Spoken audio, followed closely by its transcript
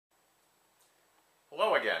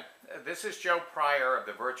again. This is Joe Pryor of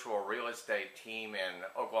the virtual real estate team in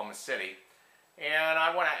Oklahoma City, and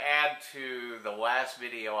I want to add to the last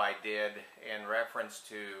video I did in reference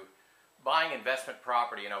to buying investment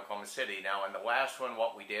property in Oklahoma City. Now, in the last one,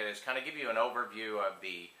 what we did is kind of give you an overview of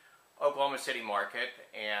the Oklahoma City market,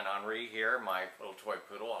 and Henri here, my little toy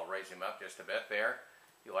poodle, I'll raise him up just a bit there.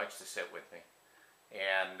 He likes to sit with me.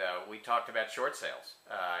 And we talked about short sales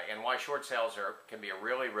and why short sales can be a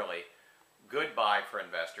really good buy for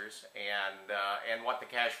investors, and what the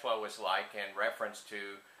cash flow is like in reference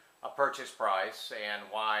to a purchase price, and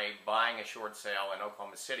why buying a short sale in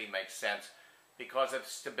Oklahoma City makes sense because of the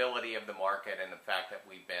stability of the market and the fact that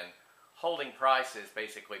we've been holding prices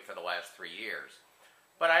basically for the last 3 years.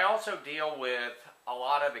 But I also deal with a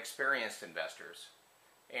lot of experienced investors.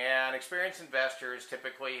 And experienced investors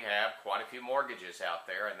typically have quite a few mortgages out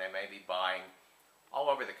there, and they may be buying all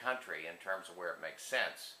over the country in terms of where it makes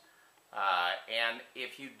sense. And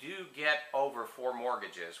if you do get over 4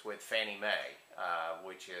 mortgages with Fannie Mae,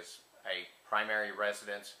 which is a primary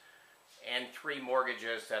residence, and 3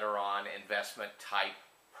 mortgages that are on investment type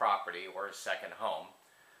property or a second home,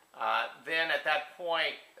 then at that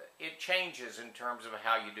point it changes in terms of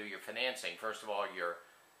how you do your financing. First of all, your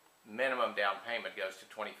minimum down payment goes to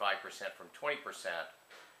 25% from 20%.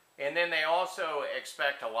 And then they also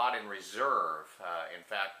expect a lot in reserve. In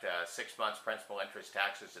fact, 6 months principal, interest,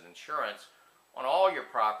 taxes, and insurance on all your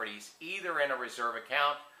properties, either in a reserve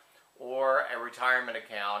account or a retirement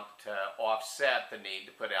account to offset the need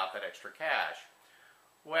to put out that extra cash.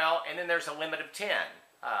 Well, and then there's a limit of 10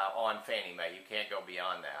 on Fannie Mae. You can't go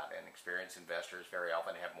beyond that, and experienced investors very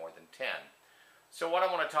often have more than 10. So what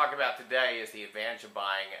I want to talk about today is the advantage of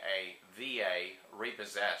buying a VA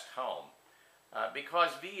repossessed home.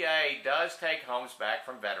 Because VA does take homes back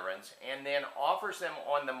from veterans and then offers them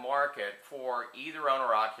on the market for either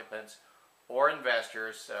owner-occupants or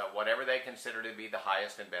investors, whatever they consider to be the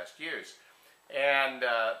highest and best use, and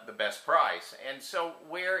the best price. And so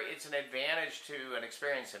where it's an advantage to an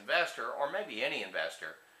experienced investor, or maybe any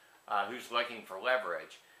investor who's looking for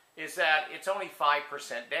leverage, is that it's only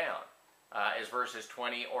 5% down as versus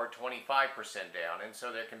 20 or 25% down. And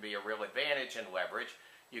so there can be a real advantage in leverage.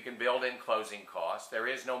 You can build in closing costs. There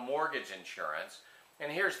is no mortgage insurance. And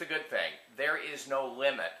here's the good thing. There is no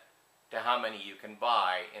limit to how many you can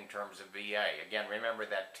buy in terms of VA. Again, remember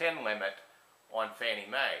that 10 limit on Fannie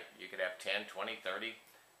Mae. You could have 10, 20, 30,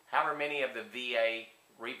 however many of the VA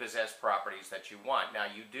repossessed properties that you want. Now,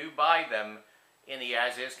 you do buy them in the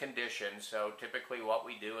as-is condition, so typically what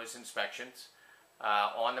we do is inspections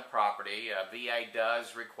on the property. VA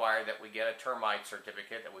does require that we get a termite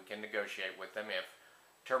certificate that we can negotiate with them if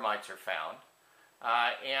termites are found.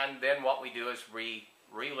 And then what we do is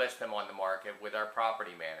relist them on the market with our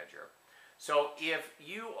property manager. So if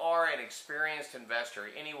you are an experienced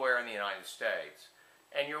investor anywhere in the United States,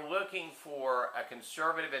 and you're looking for a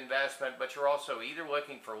conservative investment, but you're also either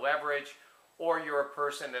looking for leverage, or you're a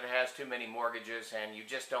person that has too many mortgages and you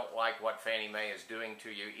just don't like what Fannie Mae is doing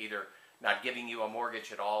to you, either not giving you a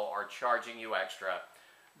mortgage at all or charging you extra,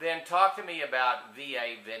 then talk to me about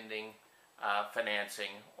VA vending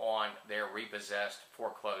financing on their repossessed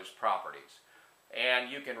foreclosed properties. And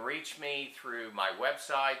you can reach me through my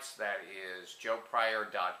websites, that is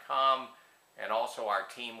joepryor.com, and also our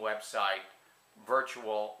team website,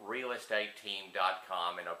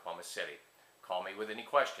 virtualrealestateteam.com in Oklahoma City. Call me with any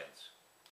questions.